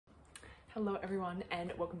Hello everyone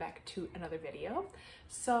and welcome back to another video.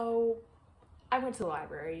 So I went to the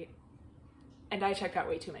library and I checked out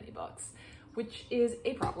way too many books, which is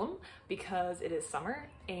a problem because it is summer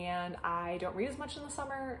and I don't read as much in the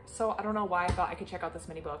summer, so I don't know why I thought I could check out this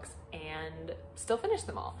many books and still finish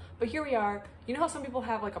them all. But here we are. You know how some people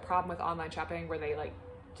have like a problem with online shopping where they like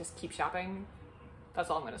just keep shopping? That's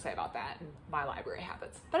all I'm going to say about that and my library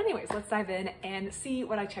habits. But anyways, let's dive in and see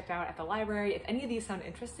what I checked out at the library. If any of these sound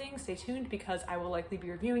interesting, stay tuned because I will likely be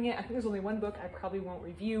reviewing it. I think there's only one book I probably won't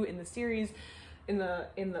review in the series in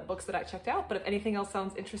the books that I checked out, but if anything else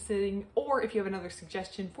sounds interesting, or if you have another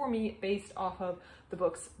suggestion for me based off of the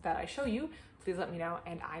books that I show you, please let me know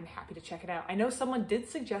and I'm happy to check it out. I know someone did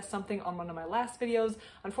suggest something on one of my last videos.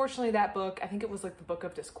 Unfortunately, that book, I think it was like the Book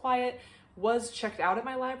of Disquiet, was checked out at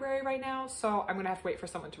my library right now, so I'm gonna have to wait for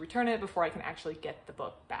someone to return it before I can actually get the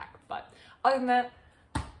book back. But other than that,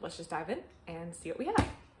 let's just dive in and see what we have.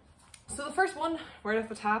 So the first one right off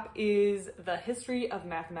the top is The History of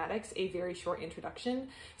Mathematics, a very short introduction.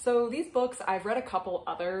 So these books, I've read a couple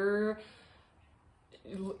other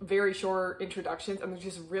very short introductions and they're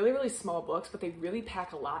just really small books, but they really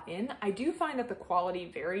pack a lot in. I do find that the quality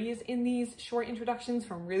varies in these short introductions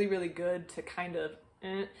from really good to kind of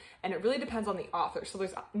and it really depends on the author. So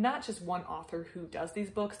there's not just one author who does these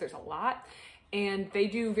books, there's a lot, and they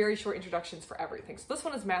do very short introductions for everything. So this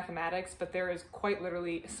one is mathematics, but there is quite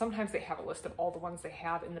literally, sometimes they have a list of all the ones they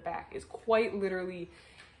have in the back, is quite literally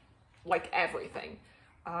like everything.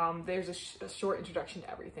 There's a short introduction to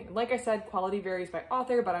everything. Like I said, quality varies by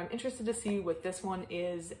author, but I'm interested to see what this one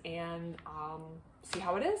is and see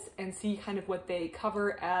how it is and see kind of what they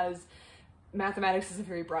cover, as mathematics is a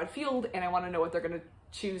very broad field and I want to know what they're going to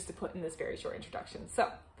choose to put in this very short introduction. So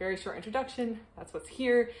very short introduction, that's what's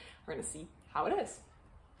here. We're going to see how it is.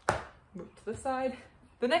 Move to the side.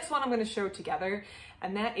 The next one I'm going to show together,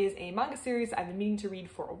 and that is a manga series I've been meaning to read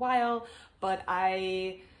for a while, but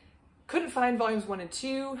I couldn't find volumes 1 and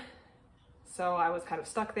 2, so I was kind of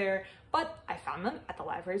stuck there, but I found them at the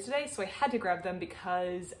library today, so I had to grab them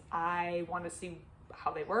because I want to see how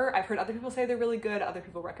they were. I've heard other people say they're really good, other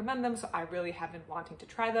people recommend them, so I really have been wanting to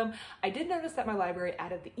try them. I did notice that my library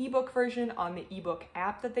added the ebook version on the ebook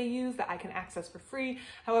app that they use that I can access for free.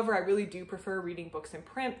 However, I really do prefer reading books in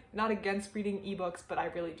print. Not against reading ebooks, but I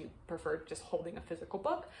really do prefer just holding a physical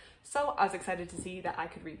book. So I was excited to see that I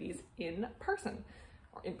could read these in person,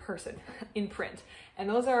 or in print. And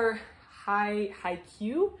those are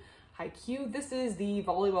Haikyu. This is the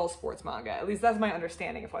volleyball sports manga. At least that's my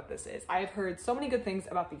understanding of what this is. I have heard so many good things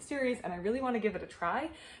about these series and I really want to give it a try.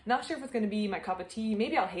 Not sure if it's going to be my cup of tea.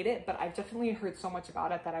 Maybe I'll hate it, but I've definitely heard so much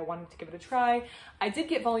about it that I wanted to give it a try. I did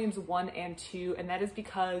get volumes 1 and 2, and that is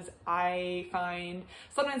because I find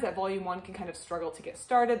sometimes that volume 1 can kind of struggle to get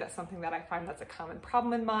started. That's something that I find that's a common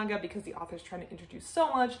problem in manga because the author's trying to introduce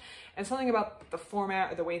so much, and something about the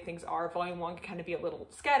format or the way things are, volume 1 can kind of be a little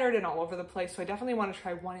scattered and all over the place. So I definitely want to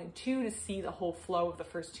try 1 and 2 to see the whole flow of the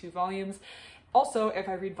first 2 volumes. Also, if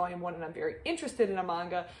I read volume 1 and I'm very interested in a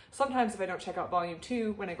manga, sometimes if I don't check out volume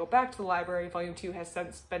 2, when I go back to the library, volume 2 has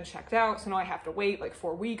since been checked out, so now I have to wait like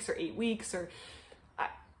 4 weeks or 8 weeks, or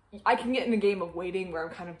I can get in a game of waiting where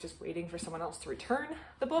I'm kind of just waiting for someone else to return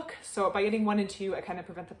the book. So by getting 1 and 2, I kind of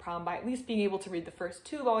prevent the problem by at least being able to read the first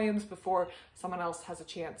 2 volumes before someone else has a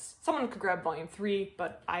chance. Someone could grab volume 3,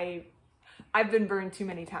 but I've been burned too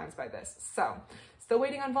many times by this. So still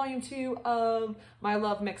waiting on volume 2 of My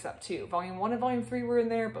Love Mix-Up 2. Volume 1 and volume 3 were in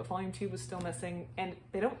there, but volume 2 was still missing, and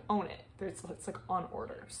they don't own it. It's like on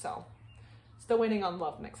order, so still waiting on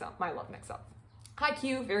My Love Mix-Up.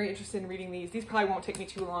 Haikyu, very interested in reading these. These probably won't take me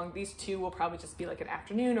too long. These 2 will probably just be like an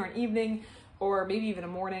afternoon or an evening, or maybe even a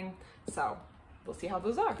morning, so we'll see how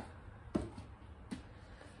those are.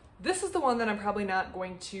 This is the one that I'm probably not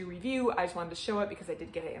going to review. I just wanted to show it because I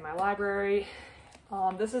did get it in my library.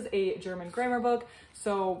 This is a German grammar book,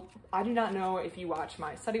 so I do not know if you watch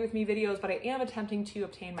my study with me videos, but I am attempting to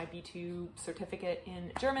obtain my B2 certificate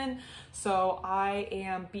in German. So I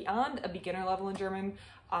am beyond a beginner level in German,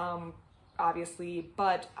 obviously,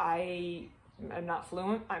 but I am not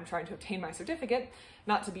fluent. I'm trying to obtain my certificate,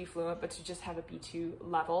 not to be fluent, but to just have a B2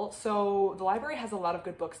 level. So the library has a lot of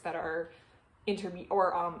good books that are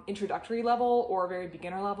introductory level or very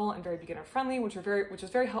beginner level and very beginner friendly, which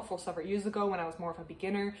was very helpful several years ago when I was more of a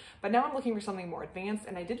beginner. But now I'm looking for something more advanced,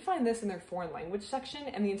 and I did find this in their foreign language section,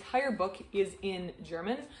 and the entire book is in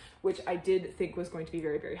German, which I did think was going to be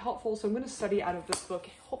very helpful. So I'm going to study out of this book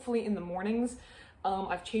hopefully in the mornings.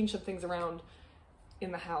 I've changed some things around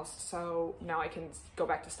in the house, so now I can go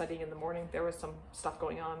back to studying in the morning. There was some stuff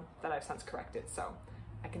going on that I've since corrected, so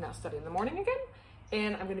I can now study in the morning again.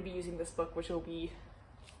 And I'm going to be using this book, which will be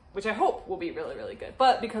which I hope will be really, really good.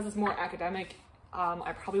 But because it's more academic,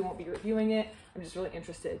 I probably won't be reviewing it. I'm just really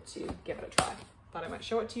interested to give it a try. Thought I might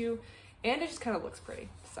show it to you, and it just kind of looks pretty.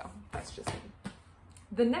 So that's just me.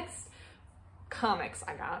 The next comics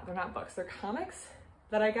I got, they're not books, they're comics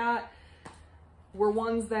that I got, were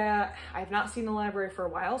ones that I've not seen in the library for a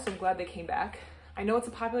while, so I'm glad they came back. I know it's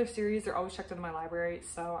a popular series, they're always checked into my library,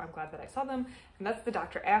 so I'm glad that I saw them. And that's the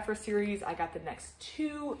Dr. Aphra series. I got the next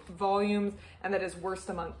 2 volumes, and that is Worst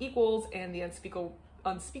Among Equals and the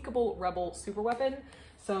Unspeakable Rebel Superweapon.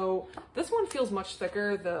 So this one feels much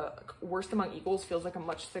thicker. The Worst Among Equals feels like a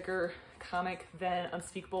much thicker comic than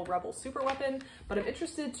Unspeakable Rebel Superweapon, but I'm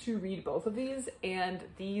interested to read both of these, and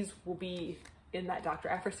these will be in that Dr.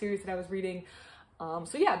 Aphra series that I was reading.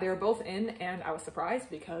 So yeah, they were both in, and I was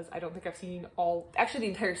surprised because I don't think I've seen actually the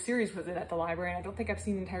entire series was in at the library, and I don't think I've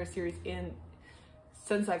seen the entire series in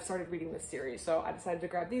since I've started reading this series. So I decided to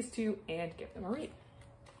grab these 2 and give them a read.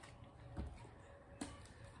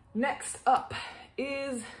 Next up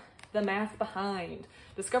is The Math Behind.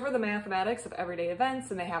 Discover the mathematics of everyday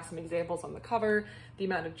events, and they have some examples on the cover. The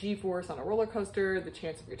amount of G-force on a roller coaster, the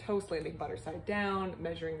chance of your toast landing butter side down,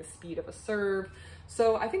 measuring the speed of a serve.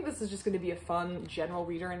 So I think this is just going to be a fun general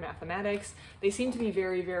reader in mathematics. They seem to be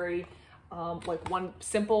very, very like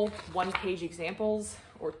simple one-page examples,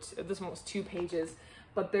 or this one was 2 pages,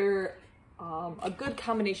 but they're a good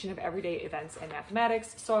combination of everyday events and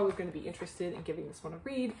mathematics. So I was going to be interested in giving this one a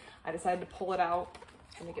read. I decided to pull it out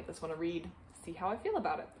and to give this one a read, see how I feel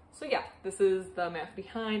about it. So yeah, this is The Math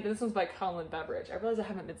Behind, and this one's by Colin Beveridge. I realize I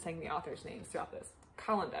haven't been saying the author's names throughout this.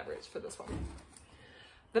 Colin Beveridge for this one.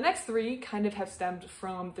 The next 3 kind of have stemmed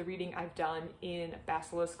from the reading I've done in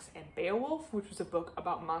Basilisks and Beowulf, which was a book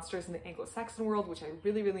about monsters in the Anglo-Saxon world, which I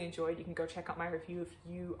really, really enjoyed. You can go check out my review if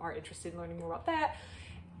you are interested in learning more about that.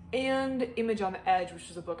 And Image on the Edge, which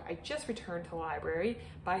was a book I just returned to the library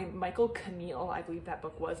by Michael Camille, I believe that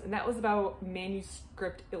book was, and that was about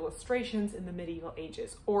manuscript illustrations in the medieval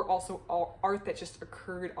ages, or also art that just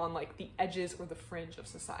occurred on like the edges or the fringe of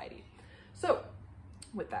society. So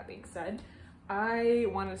with that being said, I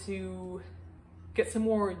wanted to get some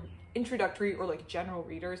more introductory or like general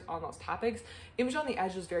readers on those topics. Image on the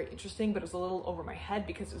Edge was very interesting, but it was a little over my head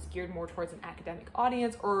because it was geared more towards an academic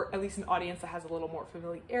audience, or at least an audience that has a little more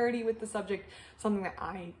familiarity with the subject, something that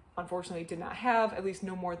I unfortunately did not have, at least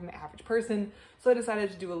no more than the average person. So I decided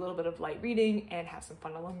to do a little bit of light reading and have some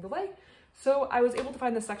fun along the way. So I was able to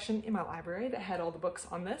find the section in my library that had all the books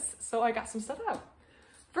on this, so I got some stuff out.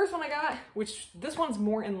 First one I got, which this one's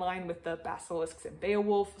more in line with the Basilisks and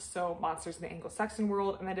Beowulf, so monsters in the Anglo-Saxon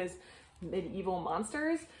world, and that is Medieval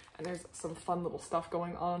Monsters, and there's some fun little stuff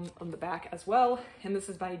going on the back as well, and this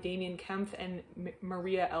is by Damien, Kempf, and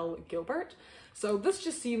Maria L. Gilbert. So this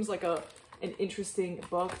just seems like an interesting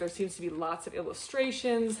book. There seems to be lots of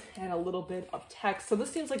illustrations and a little bit of text, so this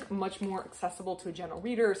seems like much more accessible to a general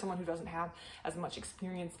reader or someone who doesn't have as much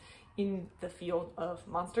experience in the field of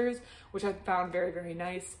monsters, which I found very, very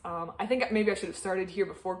nice. I think maybe I should have started here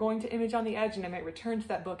before going to Image on the Edge, and I might return to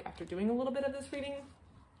that book after doing a little bit of this reading.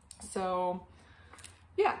 So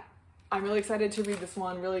yeah, I'm really excited to read this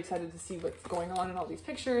one, really excited to see what's going on in all these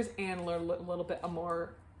pictures and learn a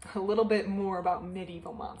little bit more about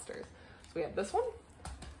medieval monsters. So we have this one.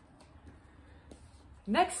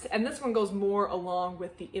 Next, and this one goes more along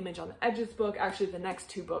with the Image on the Edges book. Actually, the next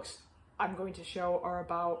 2 books I'm going to show are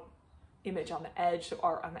about Image on the Edge, so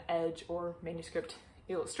art on the edge or manuscript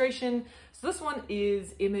illustration. So this one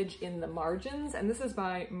is Image in the Margins, and this is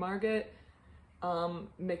by Margot,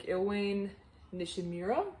 McIlwain,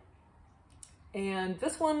 Nishimura. And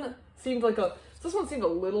this one seemed a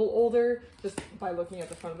little older just by looking at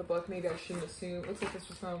the front of the book. Maybe I shouldn't assume. It looks like this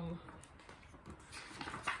was from,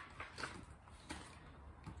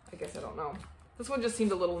 I guess I don't know. This one just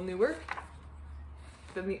seemed a little newer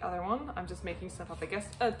than the other one. I'm just making stuff up, I guess.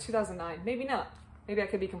 2009, maybe not. Maybe I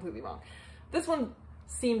could be completely wrong. This one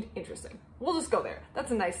seemed interesting. We'll just go there.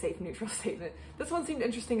 That's a nice, safe, neutral statement. This one seemed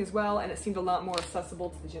interesting as well, and it seemed a lot more accessible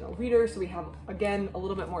to the general reader. So we have, again, a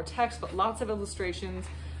little bit more text, but lots of illustrations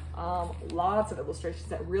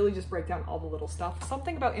that really just break down all the little stuff.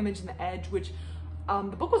 Something about Image in the Edge, which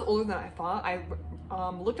the book was older than I thought. I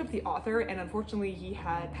looked up the author, and unfortunately he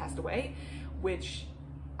had passed away, which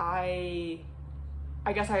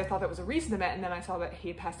I guess I thought that was a recent event, and then I saw that he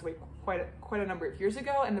had passed away quite a number of years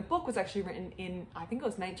ago, and the book was actually written in, I think it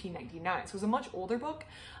was 1999, so it was a much older book.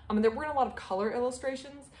 There weren't a lot of color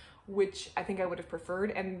illustrations, which I think I would have preferred,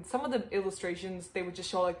 and some of the illustrations, they would just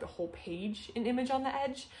show like the whole page in Image on the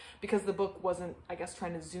Edge, because the book wasn't, I guess,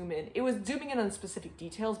 trying to zoom in. It was zooming in on specific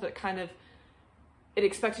details, but it kind of it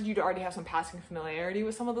expected you to already have some passing familiarity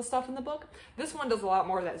with some of the stuff in the book. This one does a lot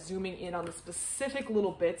more of that zooming in on the specific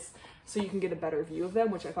little bits so you can get a better view of them,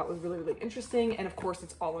 which I thought was really, really interesting. And of course,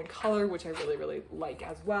 it's all in color, which I really, really like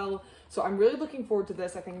as well. So I'm really looking forward to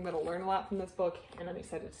this. I think I'm going to learn a lot from this book, and I'm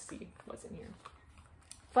excited to see what's in here.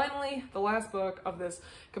 Finally, the last book of this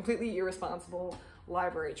completely irresponsible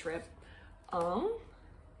library trip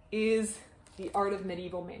is The Art of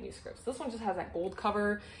Medieval Manuscripts. This one just has that gold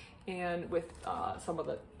cover and with some of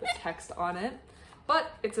the text on it.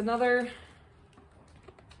 But it's another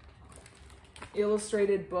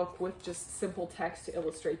illustrated book with just simple text to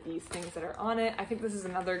illustrate these things that are on it. I think this is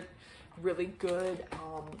another really good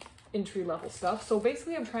entry-level stuff. So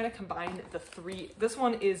basically I'm trying to combine the three. This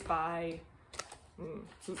one is by,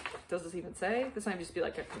 does this even say? This might just be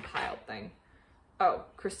like a compiled thing. Oh,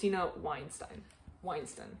 Krystyna Weinstein.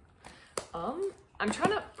 I'm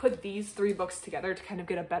trying to put these three books together to kind of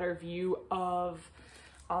get a better view of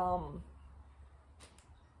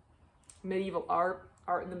medieval art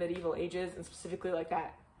in the medieval ages, and specifically like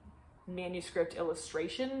that manuscript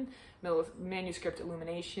illustration, manuscript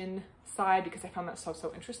illumination side, because I found that stuff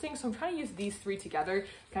so interesting. So I'm trying to use these three together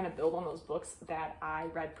to kind of build on those books that I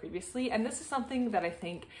read previously. And this is something that I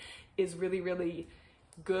think is really, really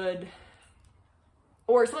good,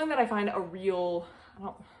 or something that I find a real,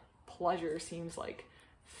 pleasure seems like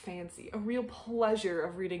fancy, a real pleasure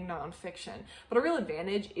of reading nonfiction. But a real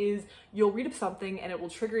advantage is you'll read something and it will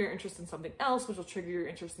trigger your interest in something else, which will trigger your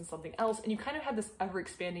interest in something else. And you kind of have this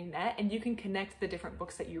ever-expanding net, and you can connect the different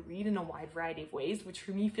books that you read in a wide variety of ways, which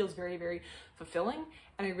for me feels very, very fulfilling.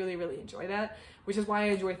 And I really, really enjoy that, which is why I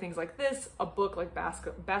enjoy things like this, a book like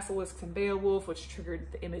Basilisks and Beowulf, which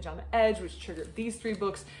triggered The Image on the Edge, which triggered these three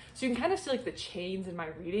books. So you can kind of see like the chains in my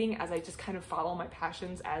reading as I just kind of follow my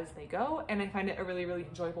passions as they go. And I find it a really, really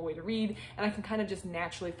enjoyable way to read. And I can kind of just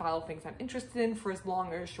naturally follow things I'm interested in for as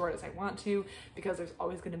long or as short as I want to, because there's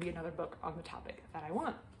always going to be another book on the topic that I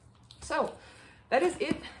want. So that is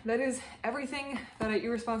it. That is everything that I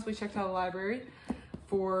irresponsibly checked out of the library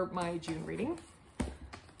for my June reading.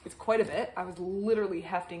 It's quite a bit. I was literally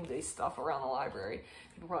hefting this stuff around the library.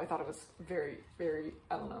 People probably thought it was very, very,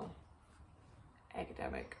 I don't know,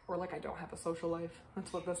 academic, or like I don't have a social life.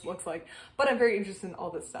 That's what this looks like. But I'm very interested in all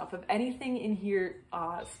this stuff. If anything in here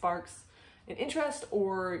sparks an interest,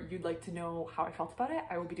 or you'd like to know how I felt about it,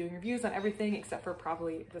 I will be doing reviews on everything except for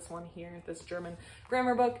probably this one here, this German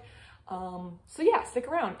grammar book. So yeah, stick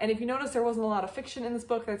around. And if you notice there wasn't a lot of fiction in this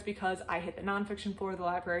book, that's because I hit the nonfiction floor of the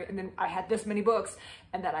library, and then I had this many books,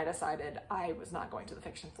 and then I decided I was not going to the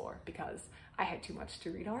fiction floor because I had too much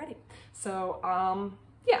to read already. So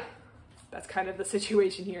yeah, that's kind of the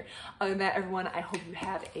situation here. Other than that, everyone, I hope you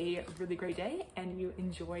have a really great day and you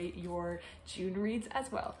enjoy your June reads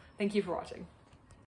as well. Thank you for watching.